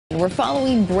we're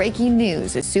following breaking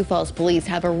news as Sioux Falls police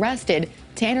have arrested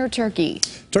Tanner Turkey.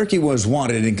 Turkey was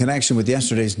wanted in connection with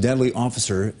yesterday's deadly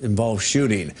officer-involved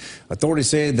shooting.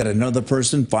 Authorities say that another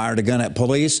person fired a gun at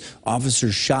police.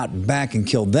 Officers shot back and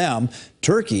killed them.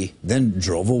 Turkey then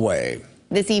drove away.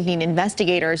 This evening,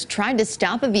 investigators tried to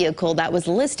stop a vehicle that was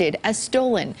listed as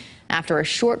stolen. After a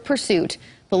short pursuit,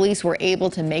 police were able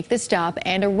to make the stop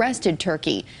and arrested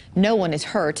Turkey. No one is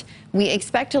hurt. We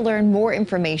expect to learn more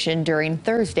information during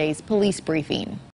Thursday's police briefing.